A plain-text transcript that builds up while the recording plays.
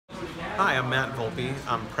Hi, I'm Matt Volpe.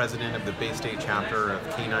 I'm president of the Bay State chapter of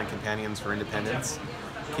Canine Companions for Independence.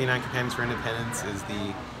 Canine Companions for Independence is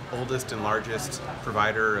the oldest and largest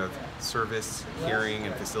provider of service, hearing,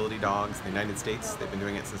 and facility dogs in the United States. They've been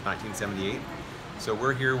doing it since 1978. So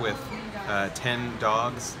we're here with 10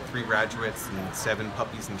 dogs, 3 graduates, and 7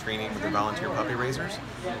 puppies in training with their volunteer puppy raisers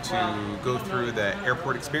to go through the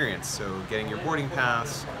airport experience. So getting your boarding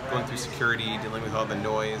pass, going through security, dealing with all the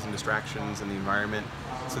noise and distractions in the environment,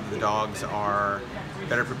 so that the dogs are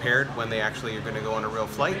better prepared when they actually are going to go on a real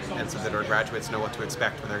flight, and so that our graduates know what to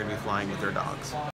expect when they're going to be flying with their dogs.